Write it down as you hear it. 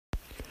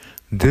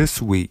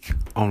This week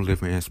on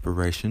Living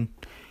Inspiration,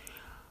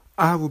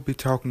 I will be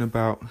talking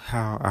about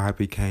how I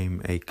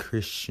became a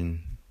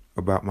Christian,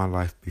 about my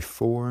life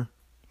before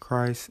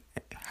Christ,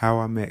 how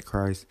I met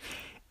Christ,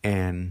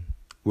 and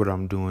what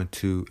I'm doing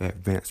to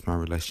advance my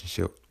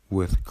relationship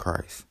with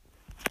Christ.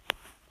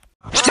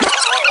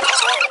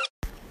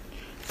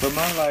 So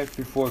my life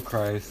before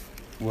Christ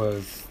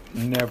was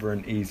never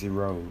an easy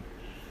road.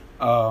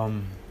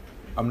 I'm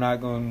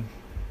not going to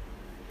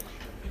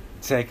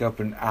take up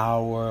an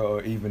hour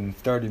or even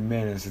 30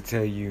 minutes to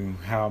tell you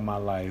how my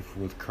life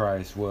with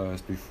Christ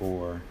was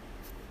before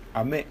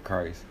I met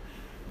Christ,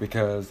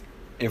 because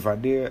if I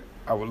did,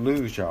 I would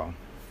lose y'all.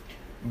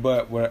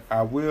 But what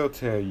I will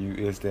tell you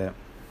is that,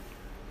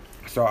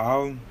 so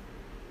I'll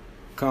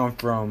come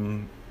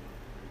from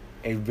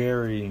a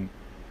very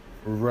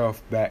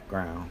rough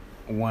background,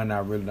 one I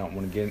really don't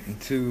want to get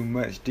into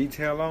much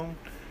detail on,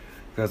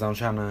 because I'm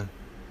trying to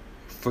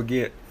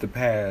forget the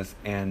past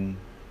and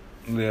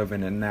live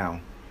in it now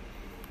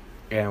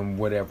and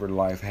whatever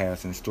life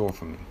has in store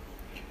for me.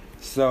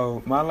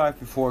 So my life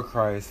before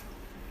Christ,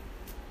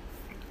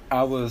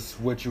 I was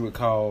what you would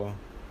call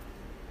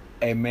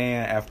a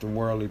man after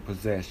worldly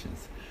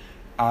possessions.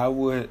 I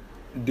would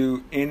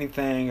do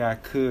anything I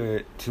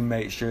could to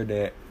make sure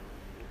that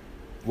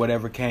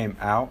whatever came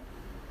out,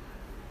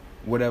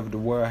 whatever the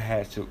world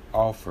had to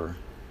offer,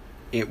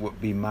 it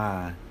would be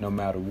mine no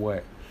matter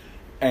what.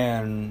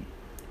 And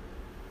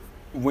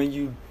when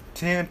you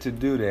tend to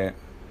do that,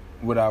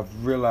 what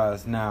I've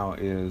realized now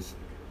is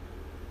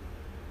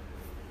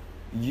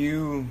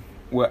you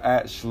will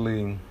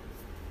actually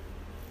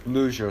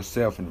lose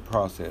yourself in the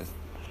process.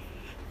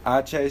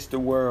 I chased the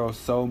world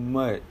so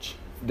much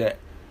that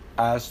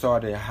I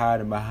started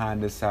hiding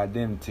behind this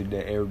identity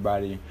that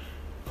everybody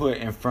put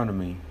in front of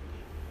me.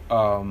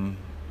 I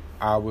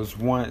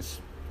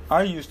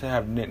used to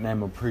have the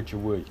nickname of Preacher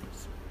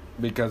Williams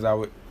because I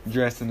would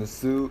dress in a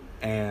suit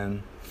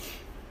and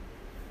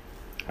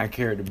I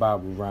carried the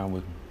Bible around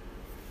with me.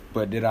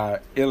 But did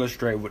I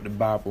illustrate what the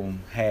Bible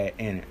had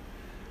in it?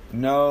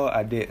 No,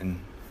 I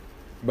didn't.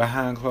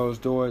 Behind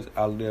closed doors,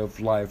 I lived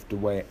life the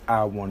way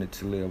I wanted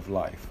to live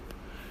life,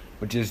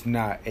 which is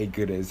not a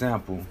good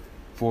example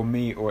for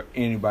me or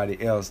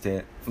anybody else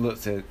that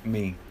looks at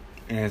me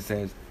and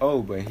says,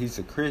 oh, but he's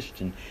a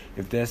Christian.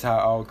 If that's how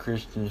all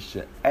Christians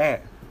should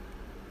act,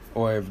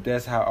 or if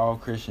that's how all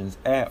Christians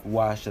act,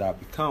 why should I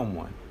become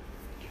one?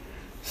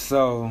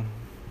 So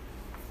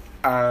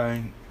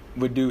I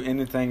would do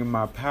anything in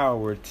my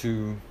power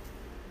to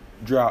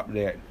drop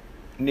that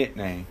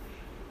nickname,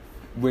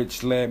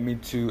 which led me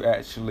to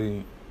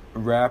actually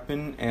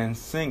rapping and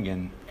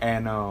singing,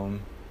 and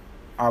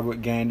I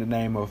would gain the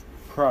name of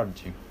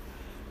Prodigy.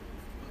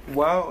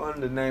 While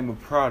under the name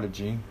of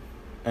Prodigy,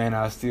 and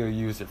I still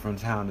use it from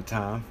time to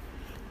time,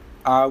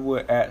 I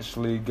would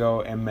actually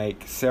go and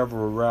make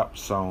several rap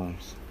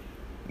songs,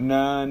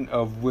 none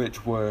of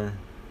which were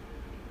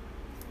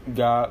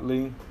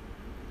godly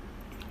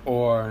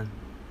or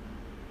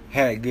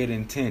had good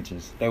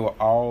intentions. They were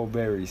all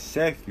very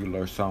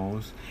secular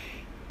songs,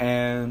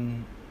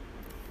 and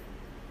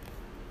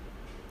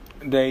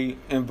they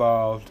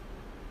involved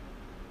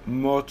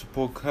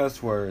multiple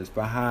cuss words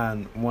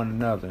behind one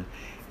another.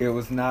 It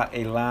was not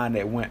a line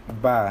that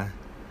went by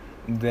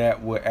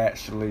that would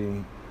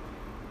actually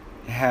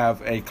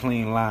have a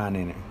clean line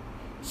in it.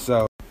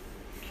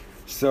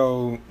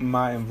 So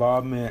my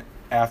involvement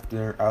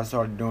after I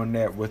started doing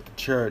that with the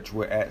church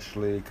would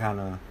actually kind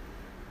of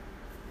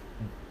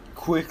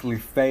quickly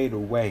fade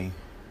away,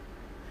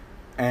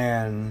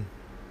 and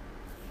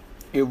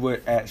it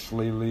would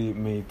actually lead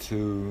me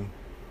to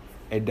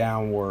a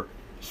downward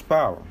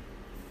spiral.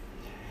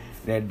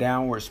 That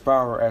downward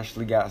spiral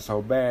actually got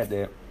so bad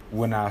that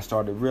when I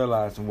started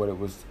realizing what it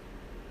was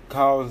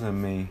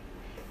causing me,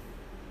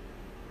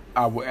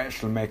 I would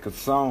actually make a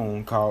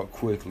song called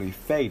Quickly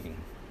Fading.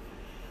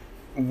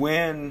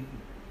 When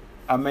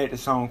I made the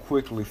song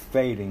Quickly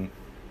Fading,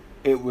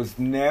 it was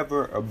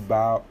never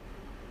about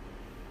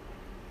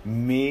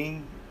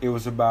me. It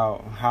was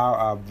about how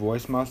I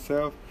voiced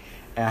myself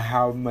and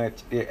how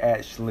much it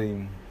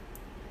actually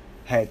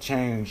had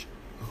changed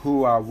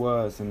who I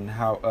was and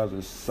how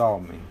others saw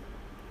me.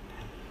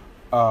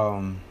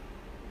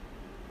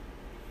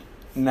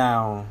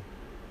 Now,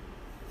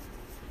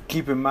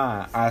 keep in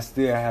mind, I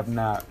still have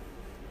not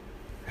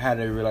had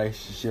a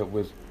relationship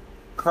with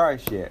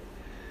Christ yet.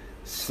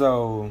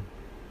 So,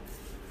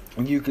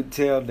 you could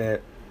tell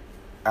that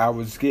I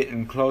was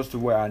getting close to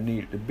where I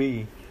needed to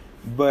be,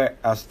 but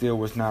I still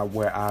was not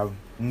where I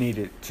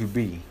needed to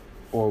be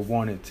or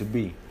wanted to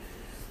be.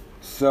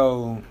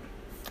 So,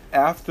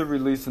 after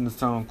releasing the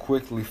song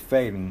Quickly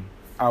Fading,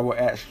 I would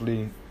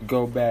actually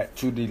go back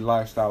to the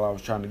lifestyle I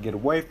was trying to get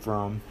away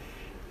from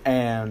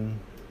and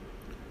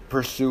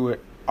pursue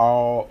it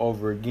all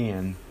over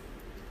again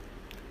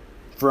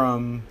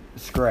from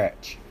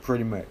scratch,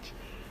 pretty much.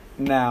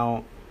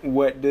 Now,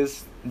 what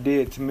this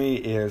did to me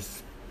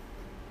is,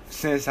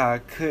 since I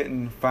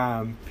couldn't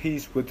find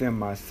peace within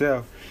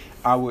myself,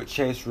 I would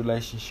chase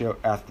relationship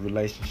after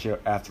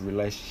relationship after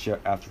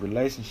relationship after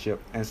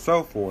relationship and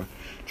so forth,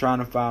 trying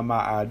to find my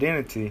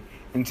identity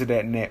into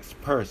that next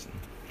person.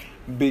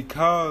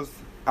 Because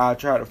I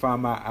tried to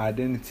find my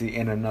identity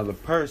in another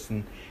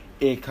person,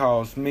 it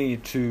caused me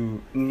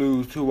to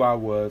lose who I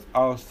was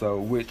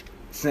also, which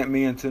sent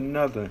me into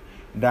another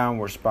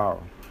downward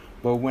spiral.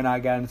 But when I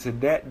got into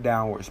that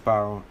downward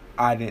spiral,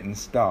 I didn't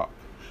stop.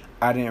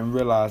 I didn't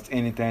realize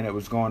anything that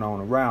was going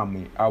on around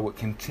me. I would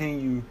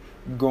continue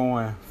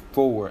going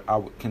forward. I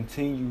would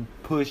continue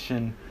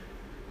pushing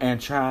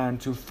and trying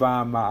to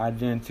find my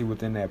identity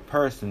within that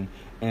person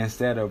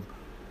instead of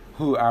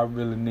who I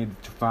really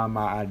needed to find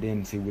my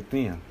identity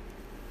within.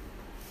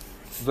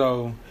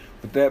 So,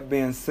 with that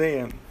being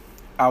said,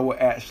 I will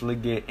actually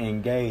get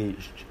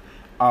engaged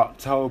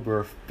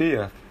October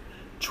 5th,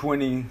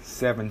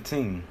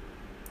 2017.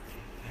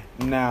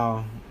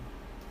 Now,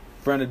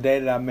 from the day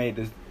that I'm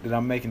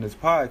making this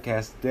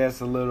podcast,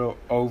 that's a little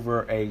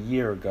over a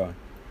year ago.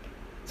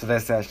 So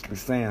that's actually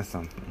saying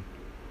something.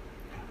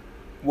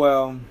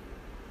 Well,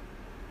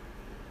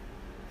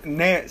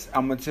 next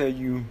I'm going to tell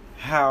you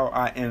how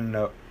I ended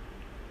up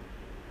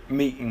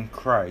meeting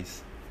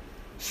Christ.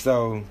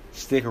 So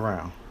stick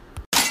around.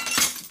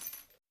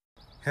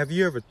 Have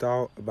you ever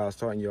thought about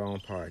starting your own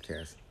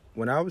podcast?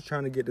 When I was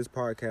trying to get this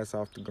podcast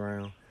off the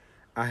ground,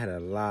 I had a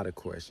lot of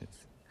questions.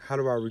 How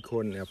do I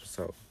record an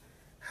episode?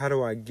 How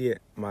do I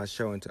get my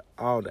show into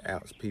all the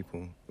apps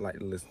people like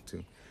to listen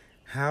to?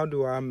 How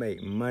do I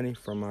make money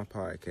from my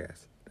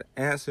podcast? The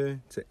answer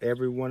to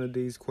every one of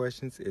these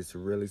questions is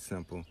really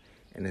simple,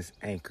 and it's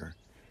Anchor.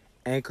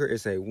 Anchor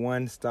is a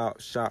one-stop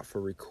shop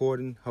for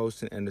recording,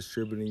 hosting, and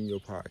distributing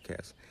your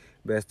podcast.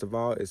 Best of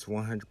all, it's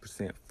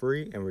 100%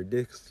 free and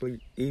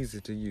ridiculously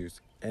easy to use.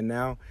 And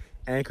now,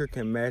 Anchor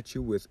can match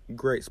you with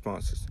great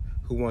sponsors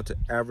who want to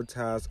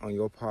advertise on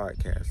your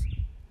podcast.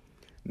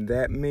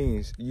 That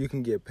means you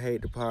can get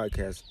paid to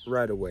podcast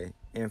right away.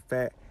 In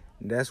fact,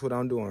 that's what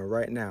I'm doing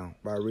right now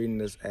by reading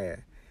this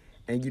ad.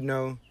 And you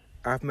know,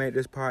 I've made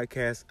this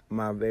podcast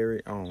my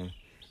very own.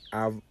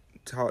 I've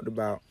talked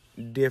about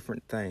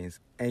different things.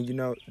 And you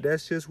know,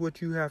 that's just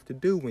what you have to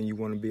do when you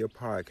want to be a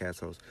podcast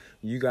host.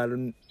 You got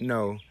to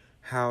know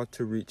how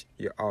to reach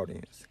your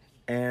audience.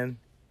 And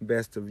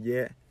best of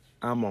yet,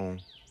 I'm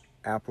on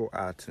Apple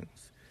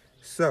iTunes.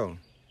 So,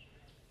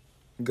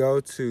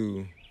 go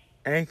to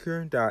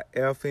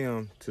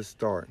Anchor.fm to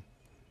start.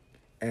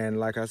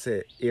 And like I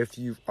said, if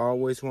you've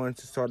always wanted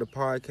to start a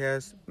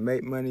podcast,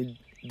 make money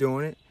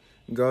doing it,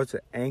 go to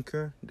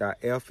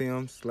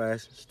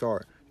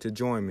Anchor.fm/start to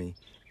join me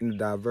in the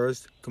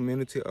diverse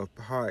community of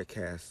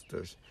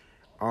podcasters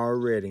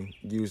already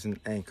using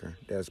Anchor.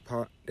 That's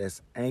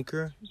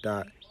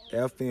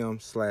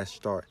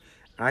Anchor.fm/start.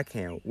 I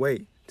can't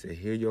wait to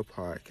hear your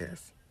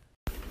podcast.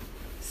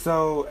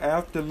 So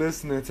after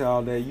listening to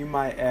all that, you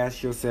might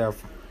ask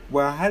yourself,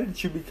 well, how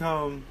did you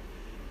become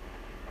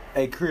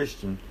a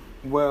Christian?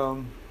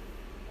 Well,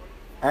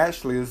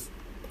 actually, it's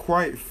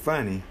quite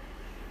funny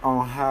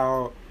on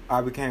how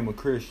I became a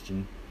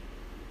Christian.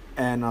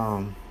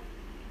 And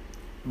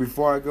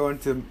before I go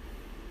into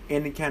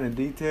any kind of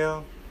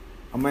detail,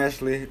 I'm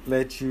actually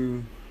let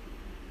you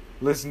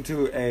listen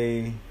to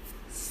a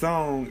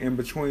song in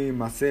between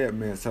my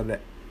segments so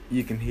that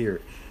you can hear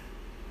it.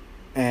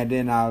 And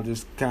then I'll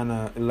just kind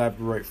of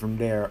elaborate from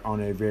there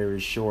on a very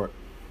short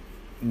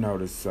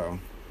notice. So,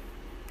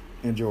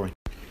 enjoy.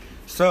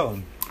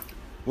 So,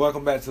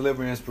 welcome back to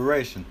Living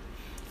Inspiration.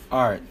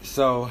 Alright,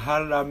 so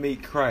how did I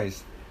meet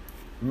Christ?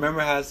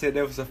 Remember how I said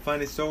that was a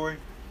funny story?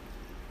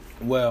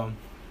 Well,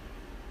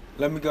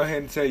 let me go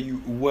ahead and tell you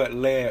what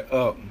led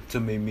up to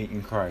me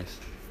meeting Christ.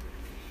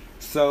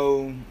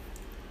 So,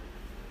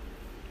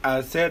 I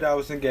said I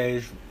was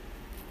engaged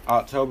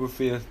October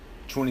 5th,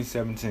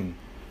 2017.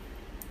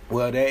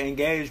 Well, that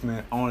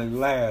engagement only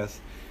lasts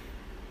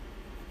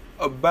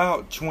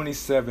about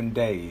 27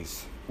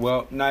 days.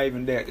 Well, not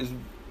even that. It's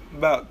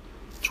about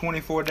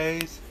 24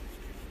 days.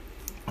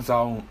 So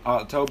on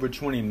October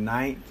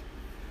 29th,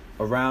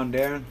 around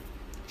there,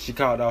 she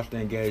called off the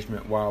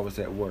engagement while I was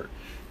at work.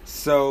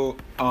 So,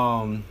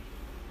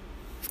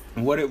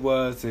 what it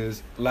was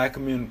is lack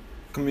of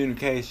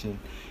communication,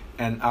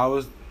 and I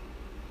was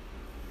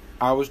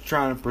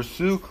trying to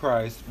pursue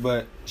Christ,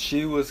 but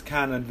she was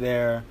kind of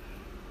there,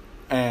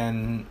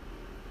 and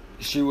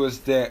she was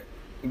that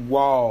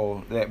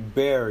wall, that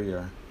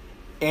barrier,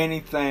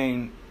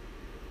 anything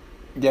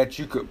that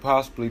you could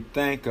possibly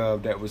think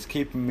of that was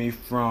keeping me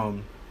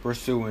from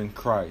pursuing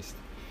Christ.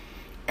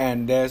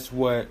 And that's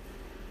what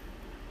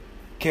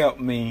kept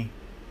me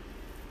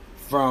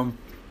from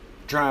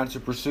trying to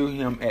pursue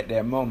him at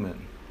that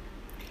moment.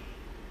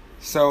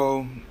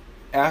 So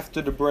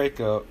after the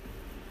breakup,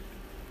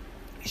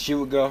 she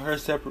would go her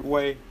separate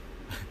way.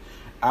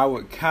 I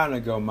would kind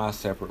of go my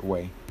separate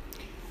way.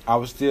 I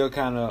was still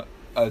kind of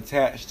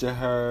attached to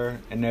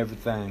her and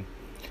everything,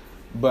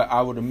 but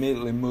I would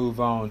immediately move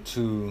on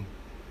to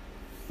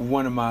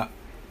one of my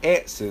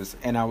exes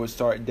and I would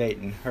start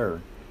dating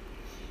her.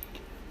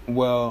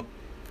 Well,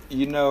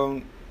 you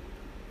know,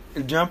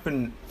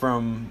 jumping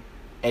from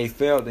a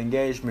failed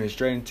engagement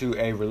straight into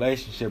a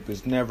relationship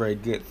is never a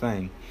good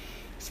thing.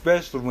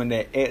 Especially when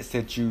that ex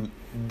that you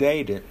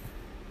dated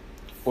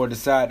or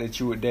decide that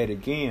you would date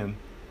again,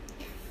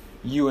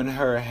 you and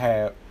her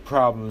had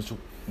problems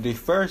the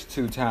first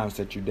 2 times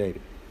that you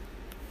dated.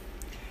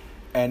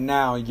 And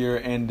now you're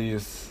in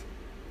this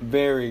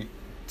very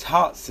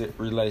toxic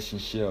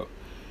relationship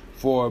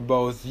for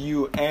both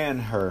you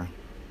and her.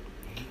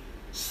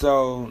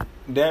 So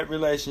that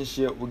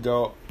relationship would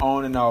go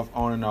on and off,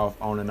 on and off,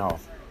 on and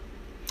off.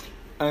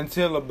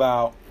 Until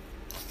about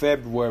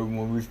February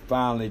when we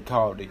finally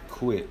called it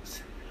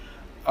quits.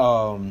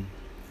 Around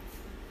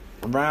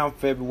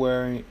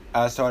February,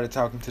 I started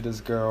talking to this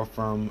girl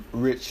from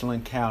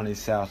Richland County,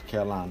 South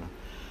Carolina.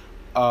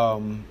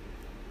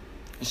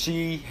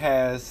 She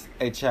has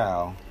a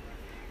child,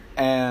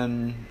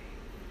 and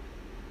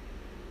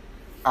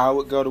I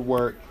would go to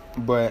work,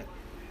 but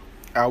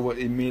I would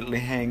immediately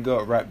hang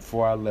up right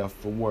before I left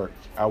for work.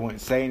 I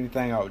wouldn't say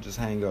anything, I would just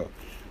hang up.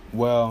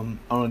 Well,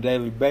 on a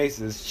daily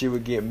basis, she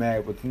would get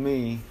mad with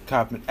me,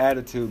 copping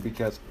attitude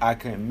because I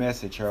couldn't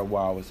message her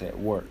while I was at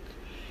work.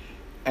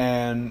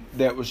 And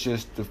that was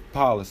just the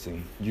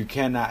policy. You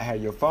cannot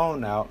have your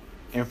phone out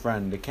in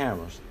front of the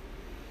cameras.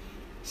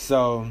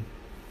 So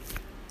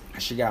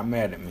she got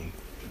mad at me.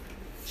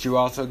 She would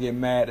also get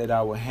mad that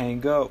I would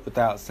hang up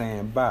without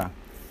saying bye,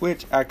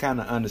 which I kind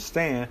of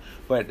understand,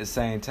 but at the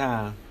same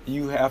time,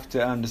 you have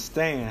to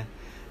understand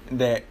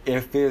that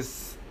if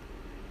it's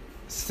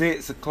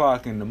 6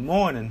 o'clock in the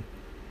morning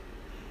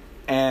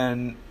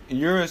and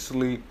you're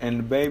asleep and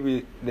the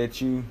baby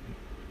that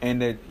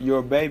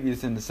your baby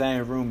is in the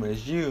same room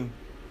as you,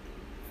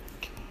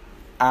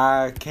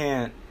 I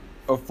can't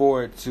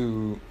afford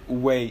to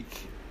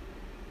wake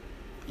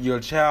your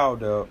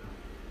child up,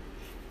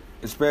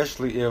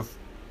 especially if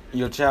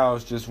your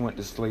child just went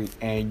to sleep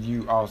and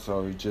you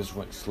also just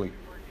went to sleep.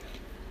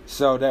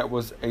 So that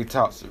was a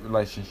toxic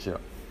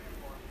relationship.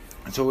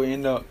 So we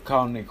ended up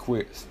calling it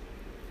quits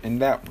in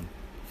that one.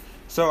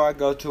 So I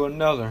go to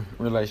another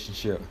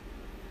relationship.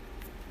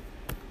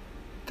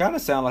 Kind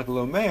of sound like a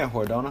little man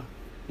whore, don't I?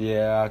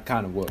 Yeah, I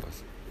kind of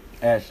was.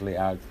 Actually,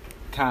 I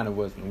kind of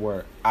wasn't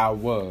where I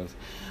was.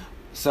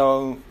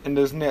 So in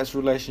this next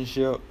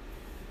relationship,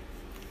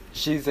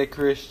 she's a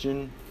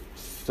Christian,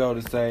 so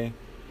to say,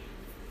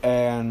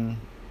 and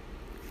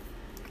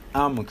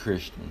I'm a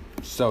Christian,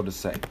 so to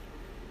say.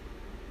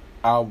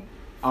 I'm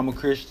a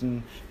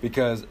Christian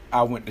because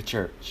I went to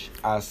church.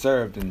 I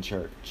served in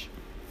church.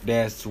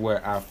 That's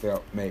where I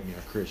felt made me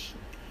a Christian.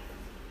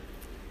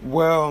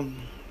 Well,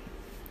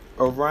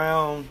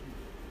 around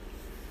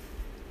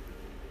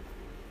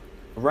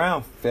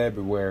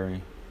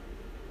February,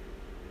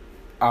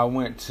 I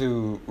went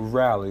to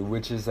Rally,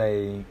 which is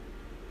a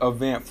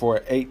event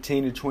for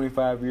 18 to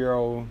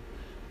 25-year-old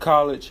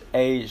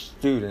college-age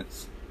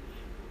students,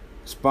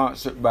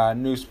 sponsored by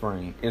New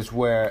Spring. It's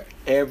where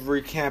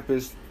every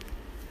campus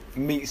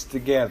meets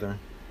together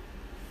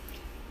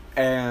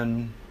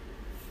and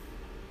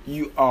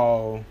you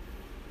all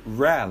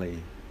rally.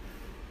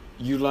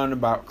 You learn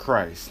about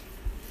Christ.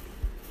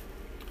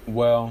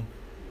 Well,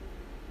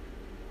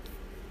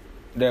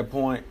 at that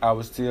point, I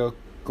was still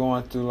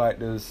going through like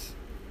this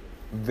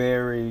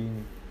very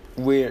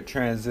weird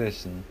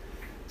transition.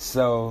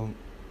 So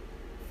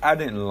I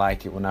didn't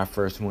like it when I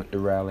first went to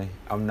Rally.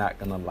 I'm not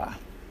going to lie.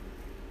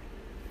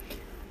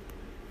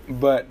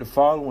 But the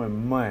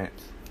following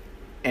month,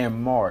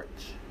 in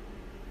March,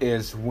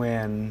 is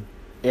when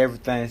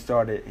everything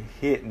started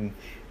hitting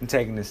and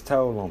taking its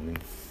toll on me.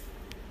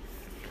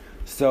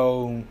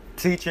 So,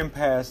 teaching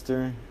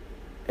pastor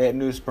at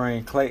New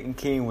Spring, Clayton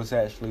King, was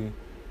actually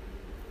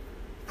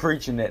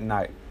preaching that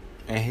night.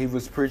 And he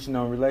was preaching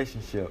on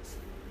relationships.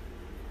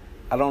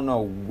 I don't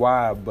know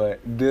why, but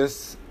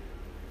this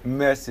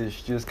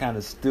message just kind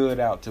of stood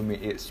out to me.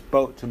 It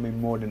spoke to me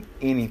more than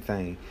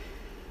anything.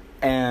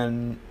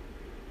 And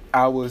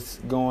I was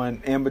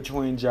going in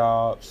between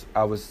jobs.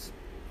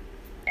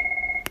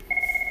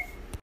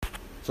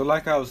 So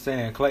like I was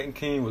saying, Clayton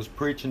King was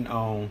preaching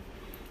on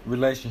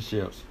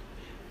relationships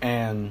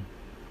and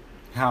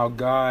how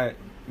God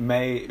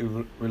made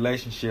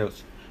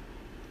relationships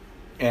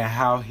and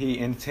how he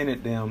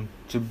intended them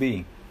to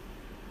be.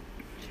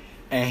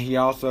 And he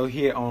also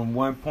hit on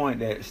one point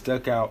that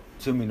stuck out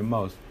to me the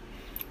most.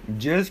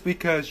 Just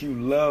because you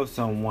love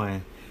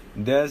someone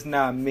does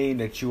not mean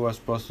that you are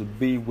supposed to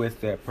be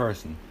with that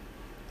person.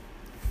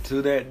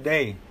 To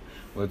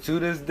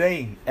this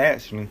day,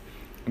 actually,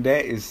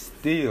 that is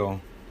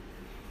still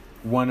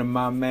one of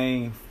my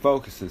main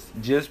focuses.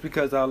 Just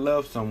because I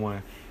love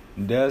someone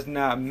does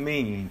not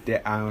mean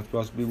that I'm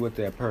supposed to be with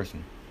that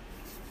person.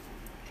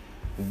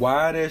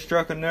 Why that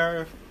struck a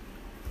nerve,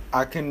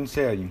 I couldn't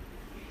tell you.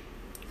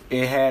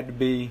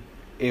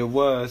 It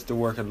was the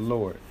work of the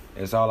Lord.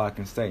 That's all I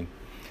can say.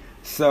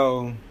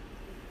 So,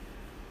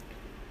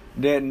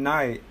 that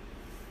night,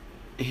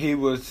 he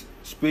was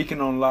speaking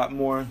on a lot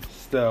more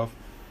stuff,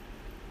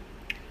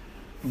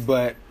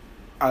 but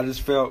I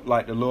just felt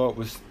like the Lord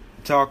was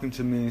talking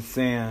to me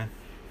saying,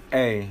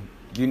 hey,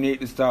 you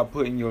need to stop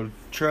putting your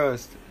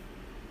trust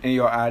and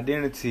your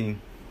identity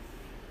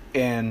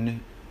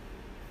and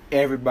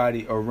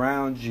everybody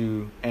around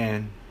you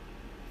and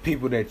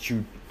people that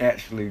you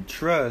actually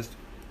trust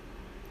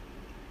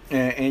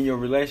and in your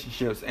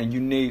relationships, and you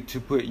need to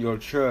put your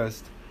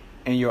trust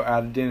and your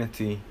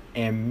identity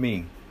in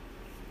me.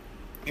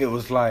 It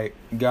was like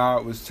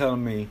God was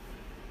telling me,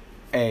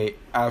 hey,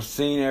 I've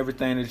seen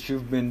everything that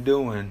you've been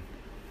doing,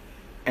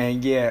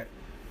 and yet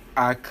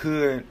I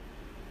could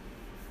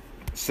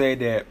say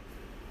that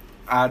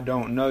I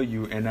don't know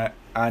you and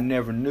I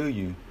never knew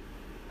you.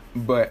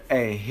 But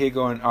hey, here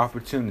go an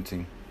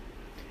opportunity.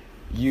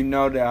 You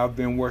know that I've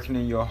been working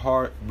in your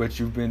heart, but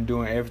you've been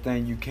doing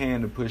everything you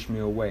can to push me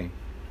away.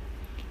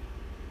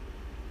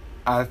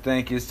 I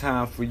think it's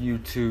time for you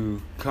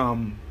to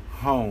come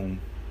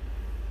home.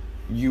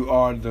 You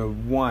are the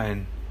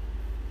one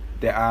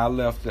that I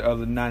left the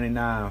other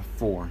 99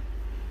 for.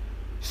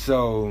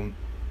 So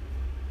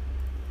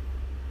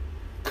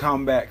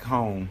come back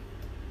home.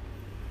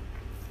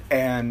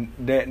 And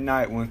that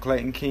night when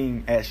Clayton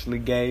King actually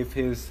gave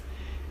his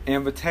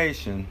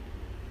invitation,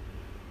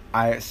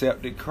 I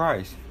accepted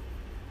Christ.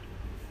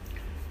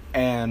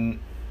 And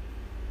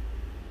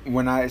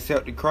when I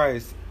accepted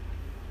Christ,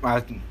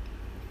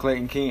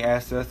 Clayton King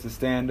asked us to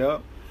stand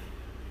up,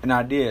 and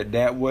I did.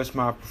 That was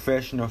my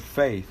profession of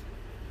faith.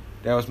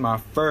 That was my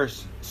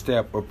first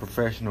step of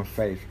professional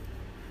faith,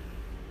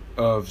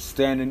 of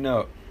standing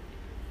up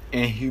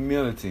in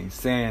humility,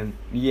 saying,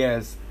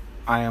 yes,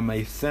 I am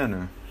a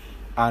sinner.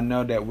 I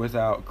know that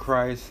without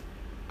Christ,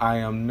 I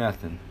am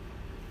nothing.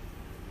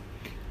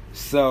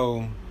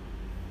 So,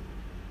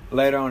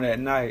 later on that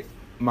night,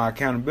 my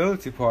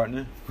accountability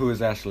partner, who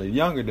is actually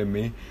younger than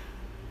me,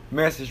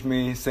 messaged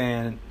me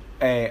saying,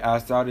 hey, I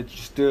saw that you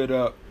stood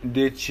up.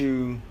 Did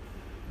you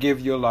give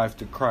your life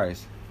to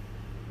Christ?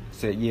 I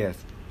said, yes.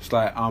 It's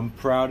like, I'm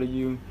proud of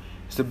you.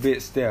 It's a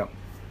big step.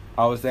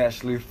 I was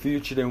actually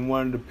featured in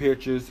one of the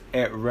pictures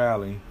at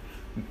Rally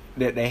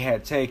that they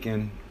had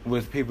taken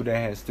with people that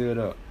had stood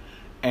up.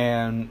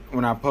 And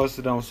when I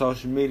posted on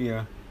social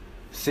media,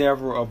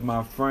 several of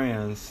my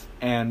friends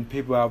and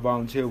people I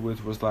volunteered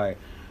with was like,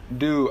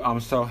 dude, I'm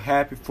so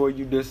happy for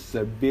you. This is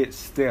a big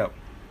step.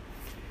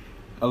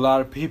 A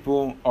lot of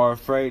people are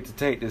afraid to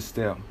take this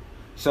step.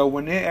 So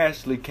when it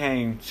actually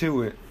came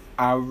to it,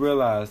 I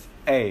realized,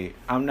 hey,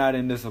 I'm not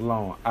in this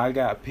alone. I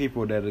got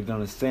people that are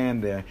going to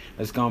stand there,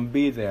 that's going to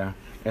be there,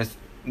 that's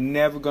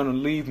never going to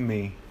leave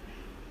me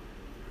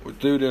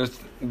through this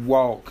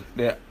walk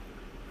that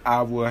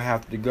I will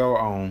have to go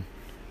on.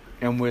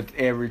 And with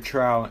every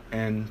trial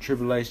and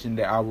tribulation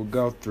that I will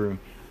go through,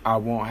 I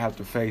won't have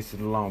to face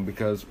it alone.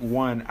 Because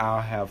one,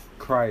 I'll have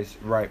Christ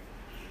right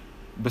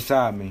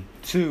beside me.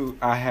 Two,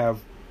 I have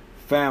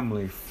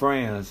family,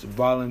 friends,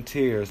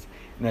 volunteers,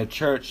 and a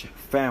church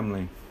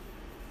family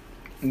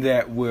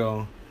that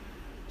will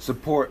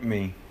support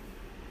me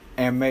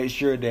and make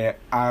sure that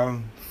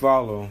I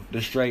follow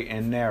the straight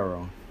and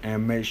narrow,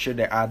 and make sure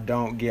that I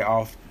don't get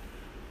off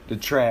the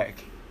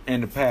track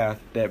and the path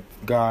that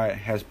God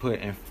has put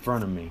in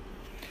front of me.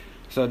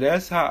 So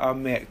that's how I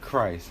met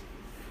Christ.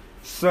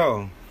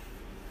 So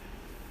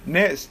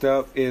next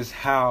up is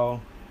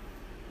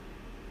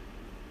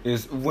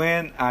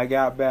when I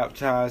got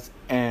baptized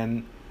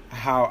and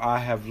how I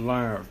have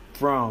learned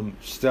from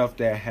stuff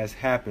that has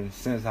happened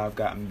since I've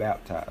gotten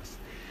baptized.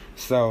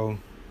 So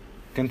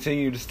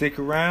continue to stick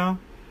around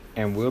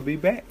and we'll be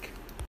back.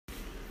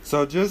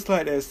 So just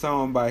like that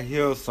song by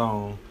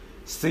Hillsong,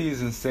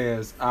 Season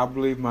says, I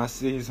believe my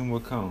season will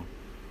come.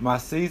 My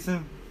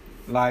season,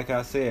 like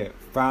I said,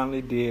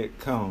 finally did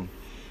come.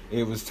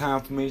 It was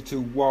time for me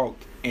to walk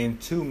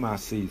into my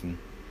season.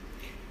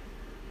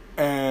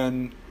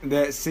 And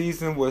that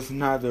season was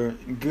neither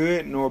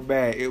good nor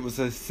bad. It was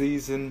a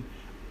season,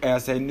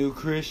 as a new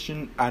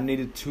Christian, I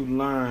needed to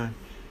learn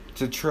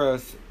to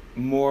trust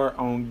more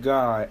on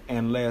God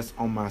and less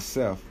on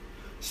myself.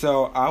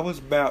 So I was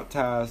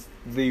baptized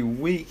the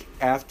week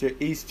after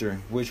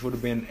Easter, which would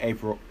have been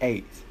April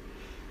 8th.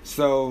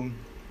 So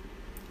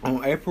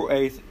on April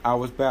 8th, I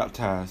was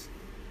baptized.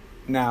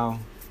 Now,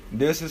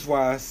 this is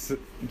why I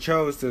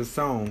chose this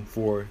song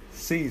for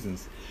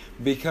Seasons.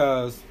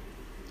 Because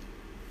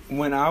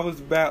when I was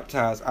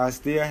baptized, I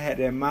still had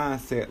that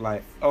mindset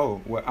like,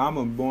 oh, well, I'm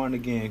a born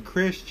again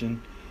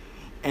Christian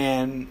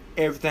and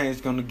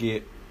everything's going to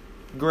get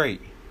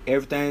great.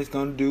 Everything's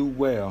going to do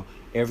well.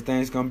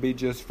 Everything's going to be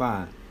just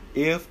fine.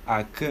 If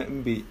I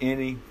couldn't be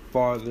any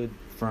farther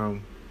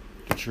from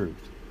the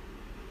truth.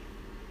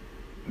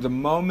 The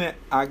moment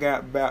I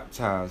got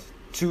baptized,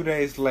 2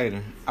 days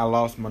later, I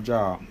lost my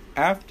job.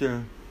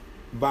 After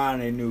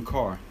buying a new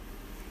car.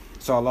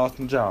 So I lost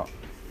my job.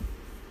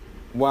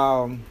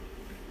 While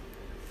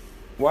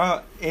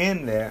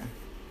in that,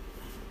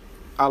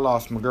 I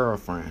lost my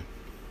girlfriend.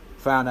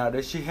 Found out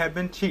that she had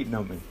been cheating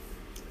on me.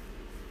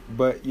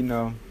 But,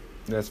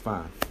 that's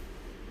fine.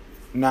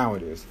 Now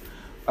it is.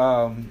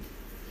 And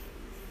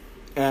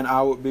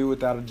I would be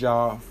without a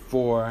job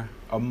for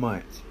a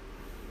month.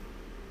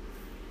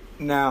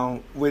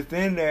 Now,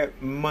 within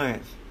that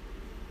month,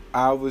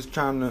 I was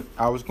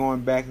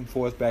going back and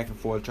forth,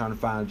 trying to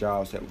find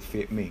jobs that would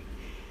fit me.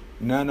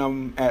 None of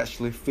them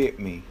actually fit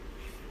me.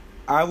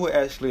 I would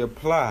actually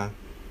apply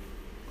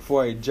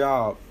for a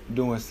job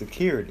doing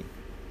security.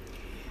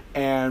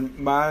 And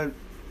my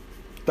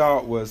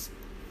thought was,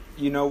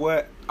 you know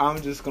what?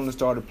 I'm just going to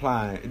start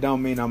applying. It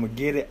don't mean I'm going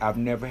to get it. I've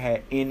never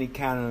had any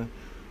kind of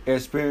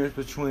experience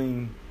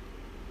between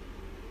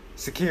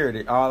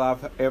security. All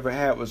I've ever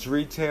had was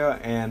retail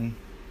and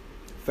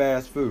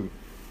fast food.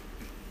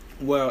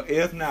 Well,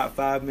 if not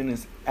 5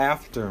 minutes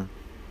after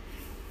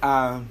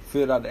I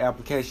filled out the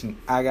application,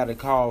 I got a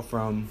call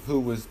from who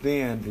was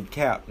then the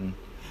captain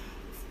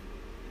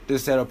to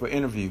set up an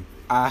interview.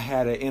 I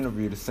had an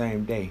interview the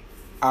same day.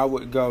 I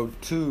would go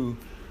to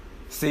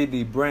see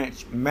the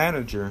branch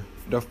manager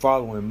the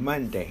following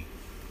Monday,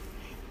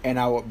 and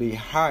I would be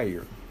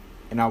hired,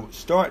 and I would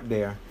start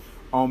there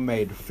on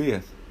May the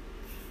 5th.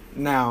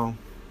 Now,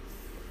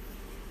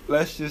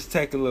 let's just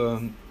take a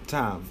little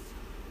time.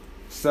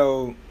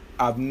 So,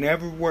 I've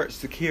never worked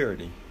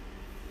security,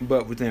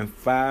 but within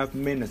 5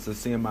 minutes of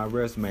seeing my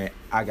resume,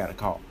 I got a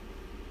call.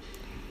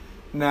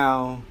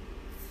 Now,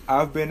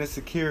 I've been in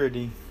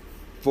security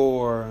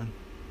for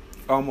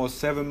almost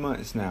 7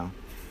 months now.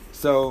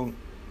 So,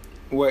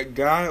 what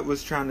God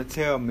was trying to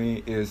tell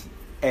me is,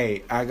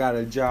 hey, I got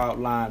a job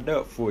lined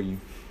up for you.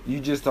 You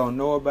just don't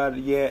know about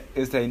it yet.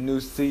 It's a new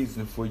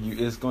season for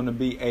you. It's going to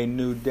be a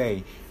new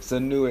day. It's a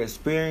new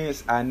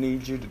experience. I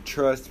need you to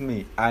trust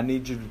me. I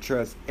need you to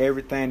trust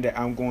everything that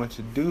I'm going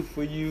to do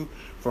for you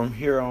from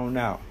here on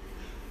out.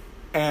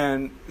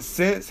 And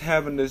since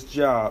having this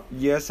job,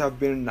 yes, I've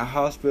been in the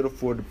hospital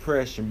for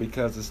depression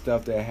because of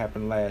stuff that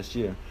happened last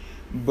year.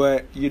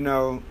 But, you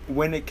know,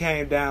 when it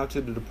came down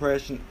to the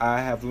depression, I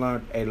have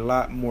learned a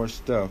lot more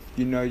stuff.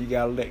 You know, you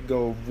got to let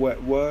go of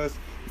what was.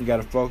 You got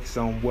to focus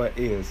on what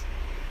is.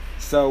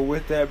 So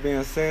with that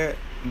being said,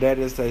 that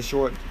is a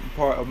short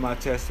part of my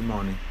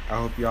testimony. I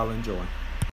hope y'all enjoy.